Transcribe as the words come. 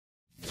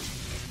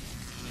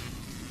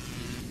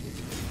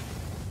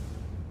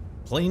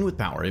Playing with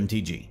Power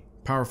MTG.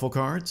 Powerful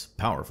cards,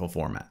 powerful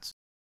formats.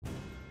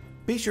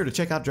 Be sure to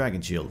check out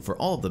Dragon Shield for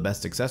all of the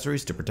best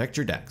accessories to protect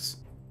your decks.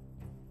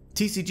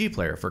 TCG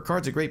Player for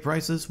cards at great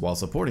prices while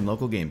supporting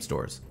local game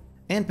stores.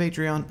 And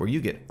Patreon, where you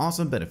get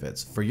awesome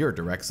benefits for your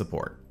direct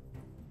support.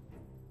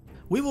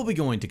 We will be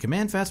going to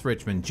Command Fest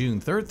Richmond June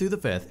 3rd through the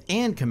 5th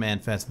and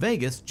Command Fest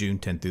Vegas June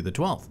 10th through the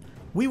 12th.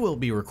 We will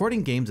be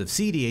recording games of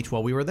CEDH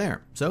while we were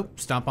there, so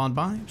stop on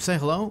by, say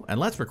hello, and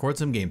let's record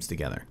some games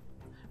together.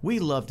 We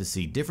love to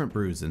see different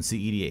brews in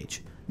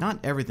CEDH. Not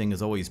everything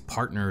is always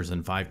partners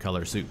and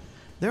 5-color soup.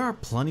 There are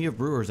plenty of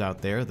brewers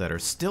out there that are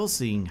still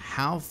seeing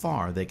how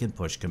far they can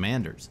push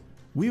commanders.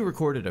 We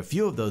recorded a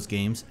few of those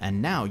games, and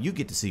now you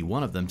get to see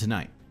one of them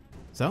tonight.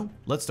 So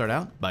let's start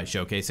out by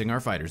showcasing our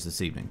fighters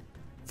this evening.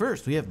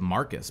 First, we have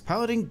Marcus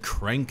piloting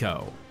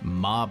Krenko,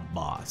 Mob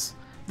Boss.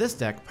 This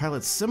deck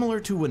pilots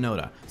similar to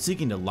Winota,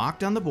 seeking to lock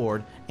down the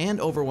board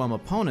and overwhelm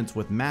opponents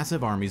with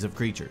massive armies of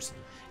creatures.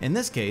 In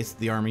this case,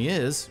 the army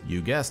is, you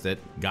guessed it,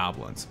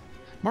 goblins.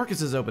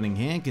 Marcus's opening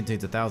hand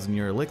contains a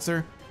 1000-year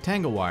elixir,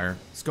 Tangle Wire,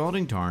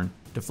 Scalding Tarn,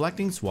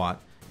 Deflecting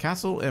Swat,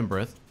 Castle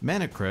Embreth,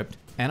 Mana Crypt,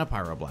 and a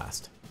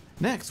Pyroblast.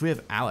 Next, we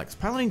have Alex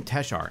piloting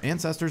Teshar,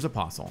 Ancestor's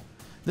Apostle.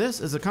 This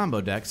is a combo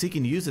deck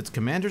seeking to use its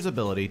commander's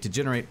ability to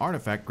generate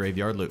artifact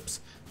graveyard loops.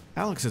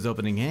 Alex's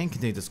opening hand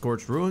contains a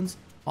Scorched Ruins,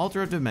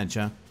 Altar of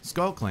Dementia,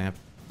 Skull Clamp,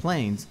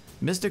 Plains,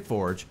 Mystic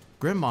Forge,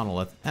 Grim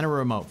Monolith, and a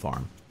remote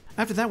farm.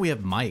 After that, we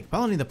have Mike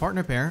piloting the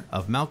partner pair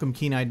of Malcolm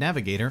Keen-Eyed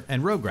Navigator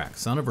and Rograkh,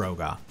 son of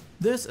Rograkh.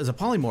 This is a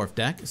polymorph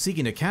deck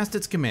seeking to cast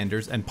its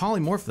commanders and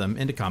polymorph them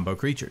into combo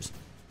creatures.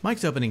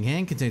 Mike's opening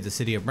hand contains a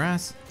City of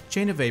Brass,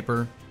 Chain of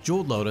Vapor,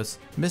 Jeweled Lotus,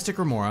 Mystic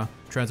Remora,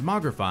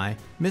 Transmogrify,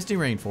 Misty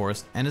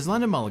Rainforest, and his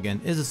London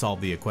Mulligan is to solve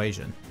the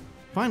equation.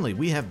 Finally,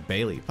 we have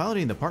Bailey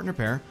piloting the partner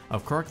pair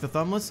of Krark the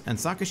Thumbless and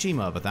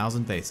Sakashima of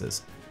 1000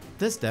 Faces.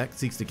 This deck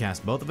seeks to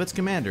cast both of its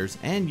commanders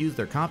and use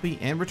their copy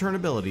and return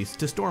abilities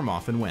to storm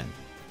off and win.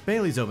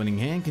 Bailey's opening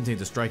hand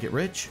contains a Strike It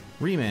Rich,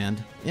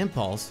 Remand,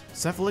 Impulse,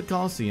 Cephalid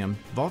Coliseum,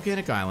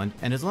 Volcanic Island,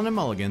 and his London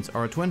Mulligans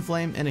are a Twin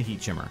Flame and a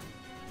Heat Shimmer.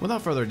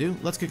 Without further ado,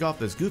 let's kick off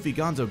this goofy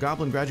gonzo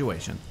goblin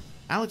graduation.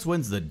 Alex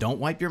wins the Don't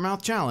Wipe Your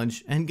Mouth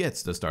challenge and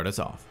gets to start us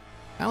off.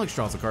 Alex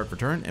draws a card for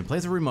turn and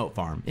plays a remote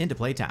farm into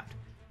play tapped.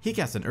 He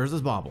casts an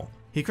Urza's Bauble.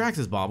 He cracks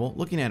his bauble,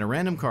 looking at a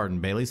random card in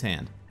Bailey's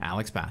hand.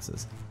 Alex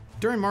passes.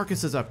 During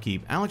Marcus's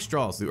upkeep, Alex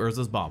draws the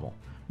Urza's Bauble.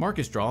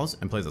 Marcus draws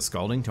and plays a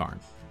Scalding Tarn.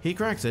 He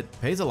cracks it,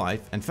 pays a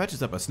life, and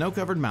fetches up a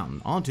snow-covered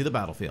mountain onto the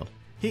battlefield.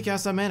 He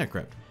casts a Mana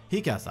Crypt.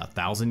 He casts a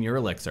 1000-year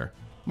elixir.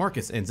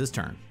 Marcus ends his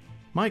turn.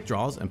 Mike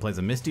draws and plays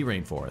a Misty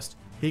Rainforest.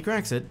 He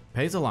cracks it,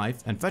 pays a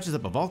life, and fetches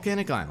up a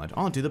Volcanic Island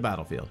onto the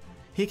battlefield.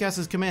 He casts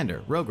his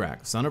commander,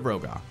 Rograkh, son of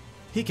Rograkh.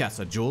 He casts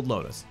a Jeweled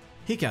Lotus.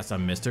 He casts a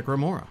Mystic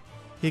Remora.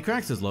 He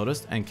cracks his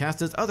Lotus and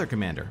casts his other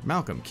commander,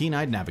 Malcolm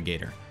Keen-Eyed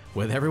Navigator.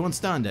 With everyone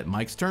stunned at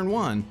Mike's turn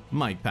 1,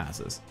 Mike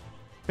passes.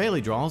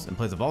 Bailey draws and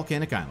plays a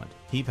Volcanic Island.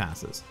 He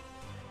passes.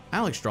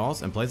 Alex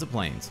draws and plays a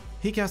Plains.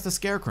 He casts a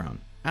Scarecrow.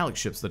 Alex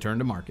ships the turn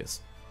to Marcus.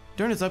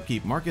 During his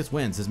upkeep, Marcus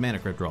wins his Mana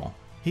Crypt roll.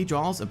 He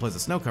draws and plays a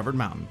snow-covered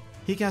mountain.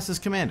 He casts his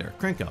commander,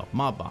 Krenko,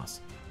 Mob Boss.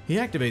 He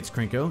activates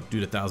Krenko due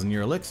to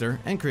 1000-year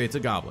elixir and creates a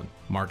goblin.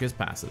 Marcus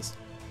passes.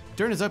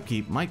 During his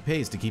upkeep, Mike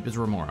pays to keep his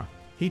Remora.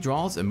 He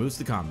draws and moves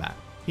to combat.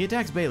 He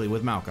attacks Bailey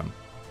with Malcolm.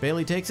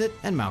 Bailey takes it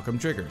and Malcolm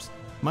triggers.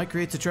 Mike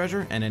creates a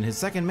treasure, and in his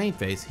second main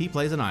phase, he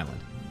plays an island.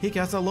 He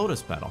casts a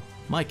Lotus Petal.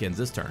 Mike ends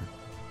his turn.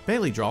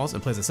 Bailey draws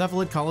and plays a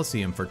Cephalid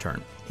Coliseum for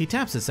turn. He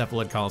taps his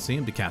Cephalid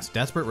Coliseum to cast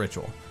Desperate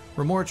Ritual.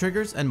 Remora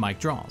triggers and Mike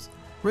draws.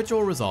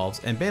 Ritual resolves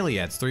and Bailey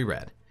adds 3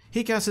 red.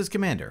 He casts his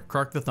commander,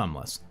 Krark the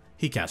Thumbless.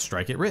 He casts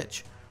Strike It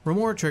Rich.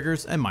 Remora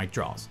triggers and Mike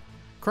draws.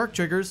 Krark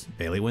triggers,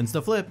 Bailey wins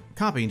the flip,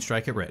 copying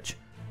Strike It Rich.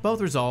 Both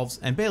resolves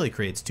and Bailey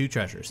creates 2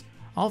 treasures.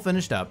 All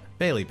finished up,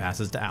 Bailey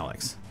passes to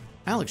Alex.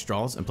 Alex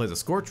draws and plays a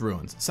Scorched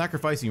Ruins,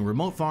 sacrificing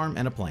Remote Farm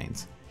and a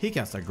Plains. He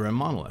casts a Grim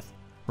Monolith.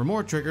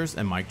 Remora triggers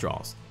and Mike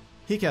draws.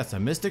 He casts a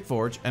Mystic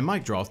Forge and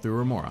Mike draws through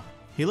Remora.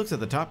 He looks at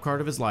the top card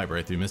of his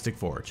library through Mystic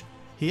Forge.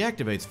 He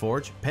activates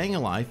Forge, paying a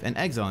life and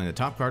exiling the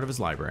top card of his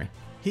library.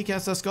 He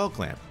casts a Skull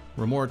Clamp.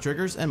 Remora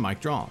triggers and Mike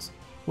draws.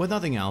 With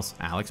nothing else,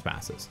 Alex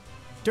passes.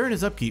 During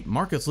his upkeep,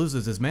 Marcus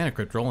loses his Mana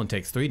Crypt roll and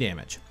takes 3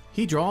 damage.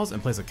 He draws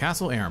and plays a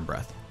Castle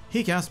Embreth.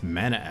 He casts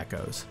Mana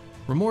Echoes.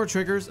 Remora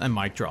triggers and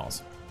Mike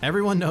draws.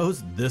 Everyone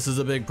knows this is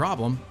a big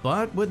problem,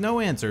 but with no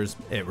answers,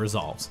 it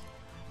resolves.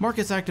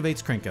 Marcus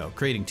activates Krenko,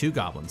 creating 2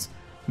 goblins.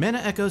 Mana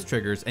Echoes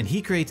triggers and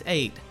he creates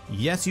 8,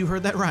 yes you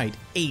heard that right,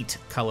 8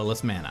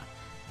 colorless mana.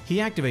 He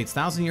activates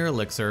 1000-year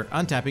elixir,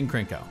 untapping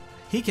Krenko.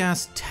 He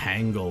casts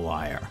Tangle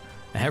Wire.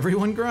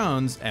 Everyone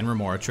groans and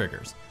Remora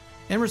triggers.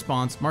 In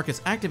response, Marcus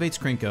activates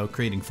Krenko,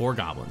 creating 4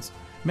 goblins.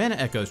 Mana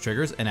Echoes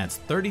triggers and adds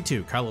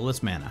 32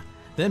 colorless mana.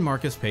 Then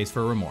Marcus pays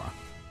for Remora.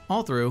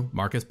 All through,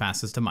 Marcus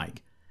passes to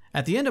Mike.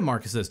 At the end of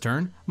Marcus's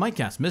turn, Mike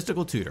casts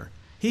Mystical Tutor.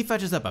 He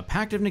fetches up a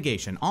Pact of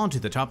Negation onto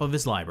the top of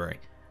his library.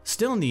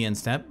 Still in the end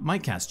step,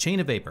 Mike casts Chain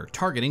of Vapor,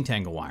 targeting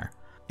Tangle Wire.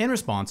 In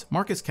response,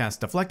 Marcus casts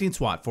Deflecting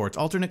Swat for its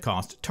alternate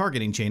cost,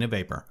 targeting Chain of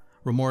Vapor.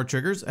 Remora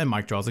triggers and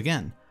Mike draws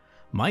again.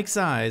 Mike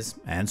sighs,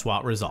 and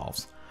SWAT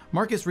resolves.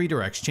 Marcus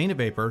redirects Chain of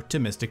Vapor to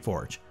Mystic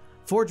Forge.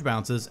 Forge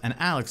bounces, and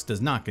Alex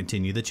does not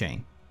continue the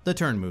chain. The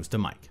turn moves to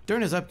Mike.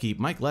 During his upkeep,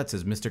 Mike lets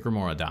his Mystic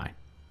Remora die.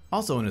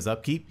 Also in his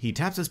upkeep, he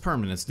taps his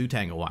permanents through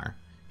Tangle Wire.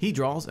 He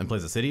draws and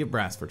plays a City of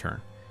Brass for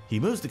turn. He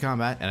moves to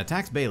combat and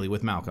attacks Bailey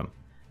with Malcolm.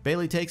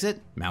 Bailey takes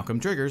it, Malcolm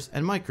triggers,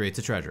 and Mike creates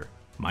a treasure.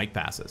 Mike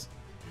passes.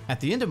 At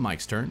the end of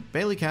Mike's turn,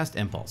 Bailey casts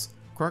Impulse.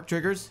 Krark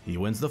triggers, he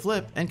wins the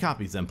flip, and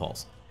copies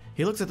Impulse.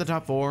 He looks at the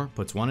top 4,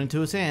 puts 1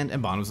 into his hand,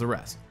 and bottoms the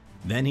rest.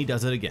 Then he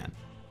does it again.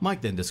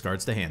 Mike then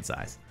discards the hand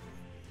size.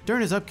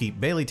 During his upkeep,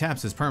 Bailey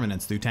taps his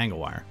permanents through Tangle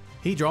Wire.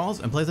 He draws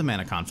and plays a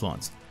Mana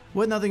Confluence.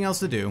 With nothing else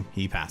to do,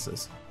 he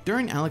passes.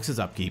 During Alex's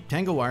upkeep,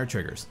 Tangle Wire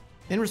triggers.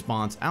 In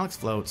response, Alex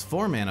floats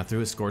 4 mana through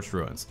his Scorched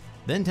Ruins.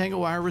 Then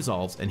Tangle Wire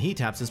resolves and he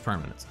taps his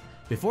permanents.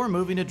 Before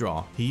moving to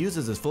draw, he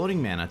uses his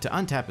floating mana to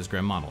untap his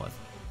Grim Monolith.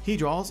 He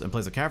draws and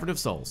plays a Cavern of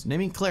Souls,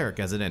 naming Krark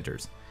as it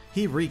enters.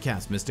 He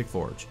recasts Mystic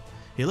Forge.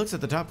 He looks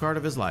at the top card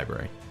of his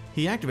library.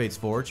 He activates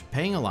Forge,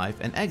 paying a life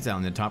and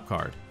exiling the top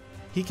card.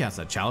 He casts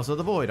a Chalice of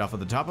the Void off of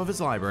the top of his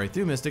library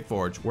through Mystic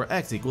Forge, where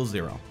X equals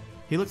 0.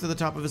 He looks at the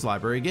top of his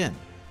library again.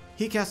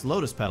 He casts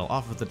Lotus Petal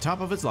off of the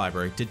top of his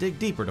library to dig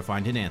deeper to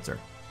find an answer.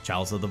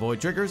 Chalice of the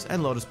Void triggers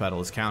and Lotus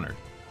Petal is countered.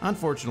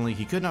 Unfortunately,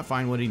 he could not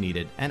find what he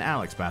needed, and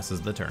Alex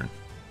passes the turn.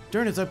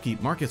 During his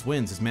upkeep, Marcus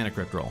wins his Mana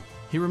Crypt roll.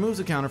 He removes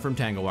a counter from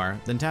Tangle Wire,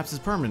 then taps his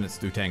permanents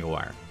through Tangle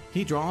Wire.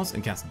 He draws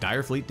and casts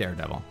Direfleet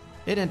Daredevil.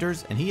 It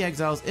enters, and he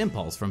exiles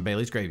Impulse from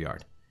Bailey's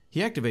graveyard.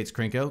 He activates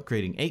Krenko,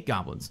 creating 8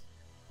 goblins.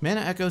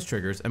 Mana Echoes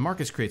triggers, and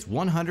Marcus creates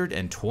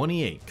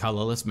 128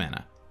 colorless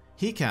mana.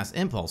 He casts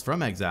Impulse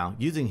from exile,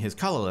 using his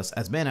colorless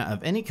as mana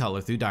of any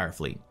color through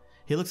Direfleet.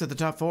 He looks at the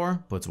top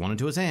 4, puts 1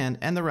 into his hand,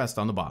 and the rest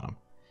on the bottom.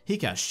 He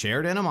casts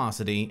Shared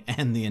Animosity,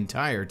 and the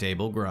entire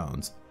table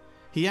groans.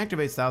 He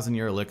activates Thousand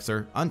Year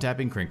Elixir,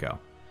 untapping Krenko.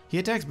 He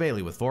attacks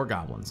Bailey with 4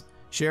 goblins.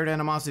 Shared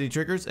Animosity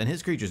triggers, and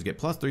his creatures get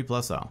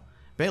 +3/+0.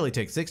 Bailey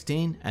takes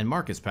 16, and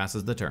Marcus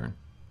passes the turn.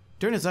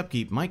 During his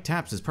upkeep, Mike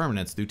taps his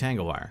permanents through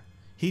Tangle Wire.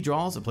 He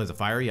draws and plays a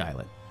Fiery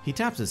Islet. He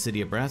taps his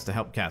City of Brass to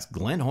help cast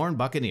Glenhorn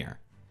Buccaneer.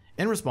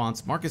 In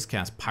response, Marcus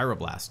casts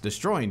Pyroblast,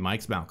 destroying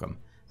Mike's Malcolm.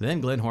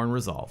 Then Glenhorn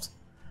resolves.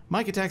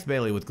 Mike attacks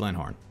Bailey with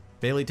Glenhorn.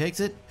 Bailey takes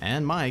it,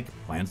 and Mike,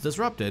 plans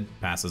disrupted,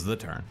 passes the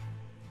turn.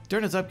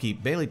 During his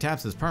upkeep, Bailey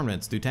taps his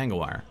permanents through Tangle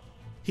Wire.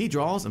 He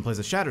draws and plays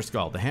a Shatter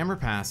Skull to hammer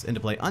pass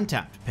into play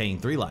untapped, paying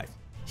 3 life.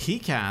 He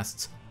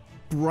casts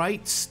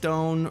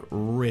Brightstone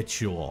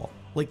Ritual.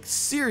 Like,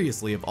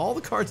 seriously, of all the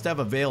cards to have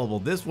available,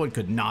 this one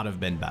could not have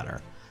been better.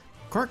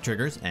 Krark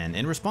triggers, and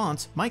in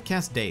response, Mike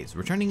casts Daze,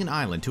 returning an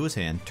island to his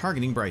hand,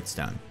 targeting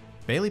Brightstone.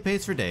 Bailey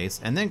pays for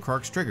Daze, and then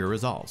Krark's trigger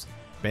resolves.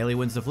 Bailey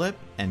wins the flip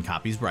and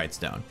copies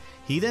Brightstone.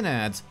 He then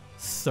adds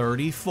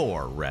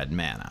 34 red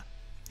mana.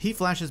 He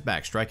flashes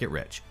back Strike It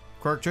Rich.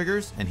 Krark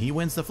triggers, and he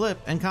wins the flip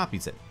and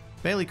copies it.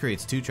 Bailey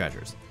creates 2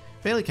 treasures.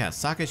 Bailey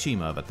casts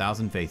Sakashima of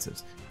 1,000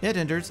 Faces. It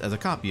enters as a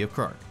copy of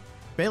Krark.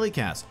 Bailey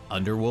casts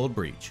Underworld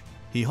Breach.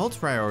 He holds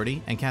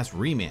priority and casts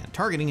Remand,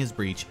 targeting his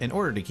breach in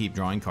order to keep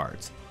drawing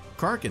cards.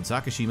 Krark and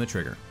Sakashima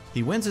trigger.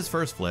 He wins his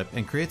first flip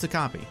and creates a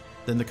copy.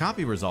 Then the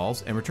copy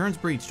resolves and returns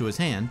Breach to his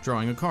hand,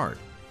 drawing a card.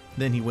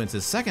 Then he wins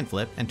his second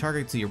flip and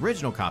targets the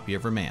original copy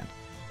of Remand.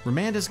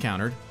 Remand is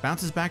countered,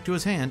 bounces back to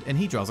his hand, and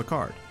he draws a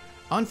card.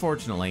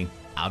 Unfortunately,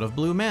 out of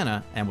blue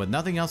mana and with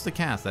nothing else to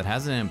cast that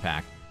has an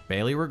impact,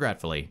 Bailey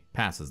regretfully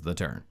passes the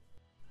turn.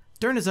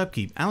 During his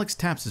upkeep, Alex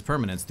taps his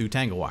permanents through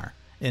Tangle Wire.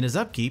 In his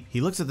upkeep,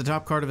 he looks at the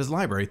top card of his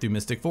library through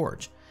Mystic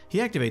Forge. He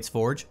activates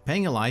Forge,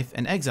 paying a life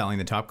and exiling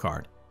the top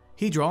card.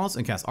 He draws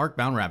and casts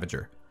Arcbound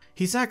Ravager.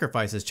 He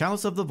sacrifices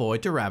Chalice of the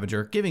Void to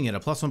Ravager, giving it a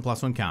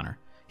 +1/+1 counter.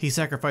 He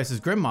sacrifices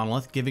Grim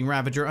Monolith, giving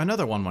Ravager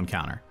another 1/1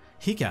 counter.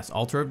 He casts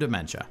Altar of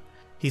Dementia.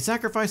 He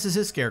sacrifices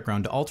his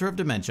Scarecrow to Altar of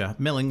Dementia,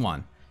 milling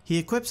 1. He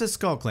equips his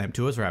Skull Clamp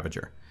to his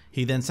Ravager.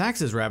 He then sacks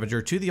his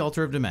Ravager to the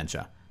Altar of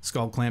Dementia.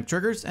 Skull Clamp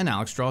triggers, and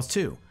Alex draws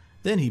 2.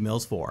 Then he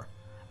mills 4.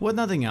 With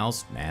nothing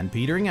else, and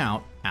petering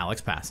out,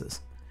 Alex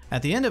passes.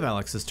 At the end of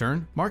Alex's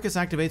turn, Marcus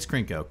activates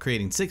Krenko,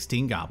 creating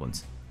 16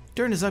 goblins.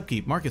 During his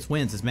upkeep, Marcus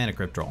wins his Mana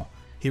Crypt roll.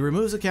 He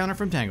removes a counter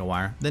from Tangle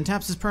Wire, then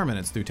taps his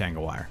permanents through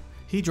Tangle Wire.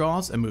 He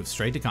draws and moves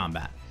straight to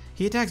combat.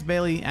 He attacks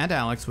Bailey and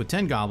Alex with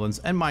 10 goblins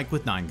and Mike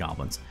with 9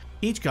 goblins.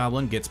 Each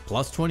goblin gets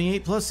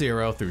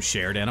 +28/+0 through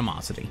Shared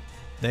Animosity.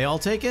 They all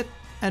take it,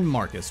 and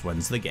Marcus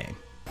wins the game.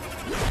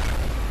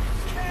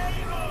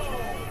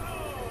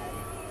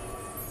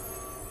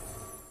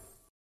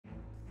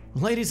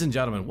 Ladies and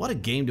gentlemen, what a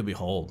game to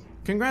behold.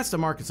 Congrats to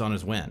Marcus on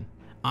his win.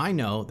 I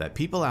know that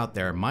people out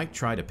there might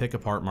try to pick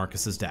apart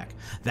Marcus's deck.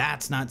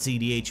 That's not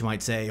CDH, you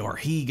might say, or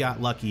he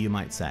got lucky, you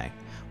might say.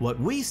 What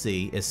we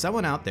see is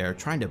someone out there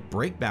trying to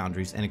break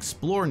boundaries and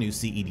explore new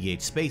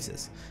CEDH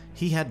spaces.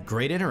 He had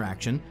great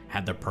interaction,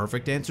 had the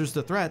perfect answers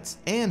to threats,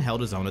 and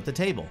held his own at the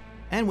table.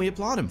 And we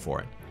applaud him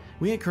for it.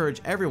 We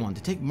encourage everyone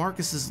to take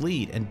Marcus's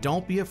lead and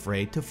don't be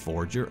afraid to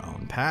forge your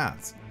own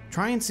paths.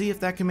 Try and see if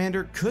that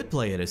commander could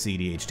play at a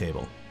CEDH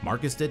table.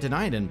 Marcus did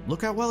tonight, and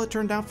look how well it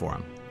turned out for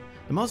him.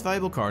 The most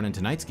valuable card in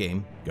tonight's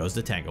game goes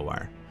to Tangle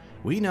Wire.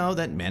 We know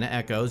that Mana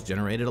Echoes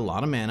generated a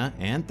lot of mana,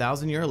 and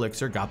 1000-Year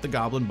Elixir got the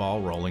Goblin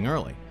Ball rolling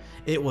early.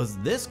 It was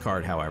this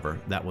card, however,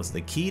 that was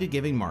the key to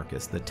giving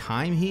Marcus the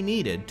time he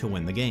needed to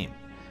win the game.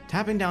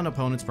 Tapping down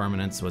opponents'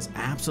 permanents was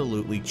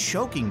absolutely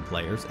choking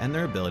players and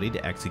their ability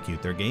to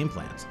execute their game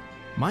plans.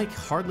 Mike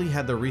hardly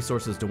had the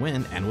resources to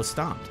win and was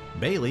stomped.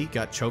 Bailey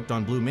got choked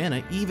on blue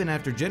mana even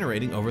after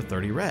generating over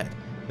 30 red.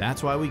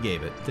 That's why we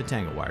gave it to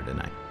Tanglewire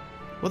tonight.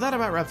 Well, that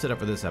about wraps it up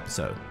for this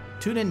episode.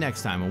 Tune in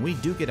next time when we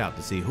duke it out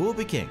to see who will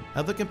be king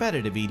of the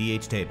competitive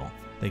EDH table.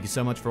 Thank you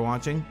so much for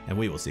watching, and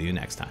we will see you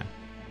next time.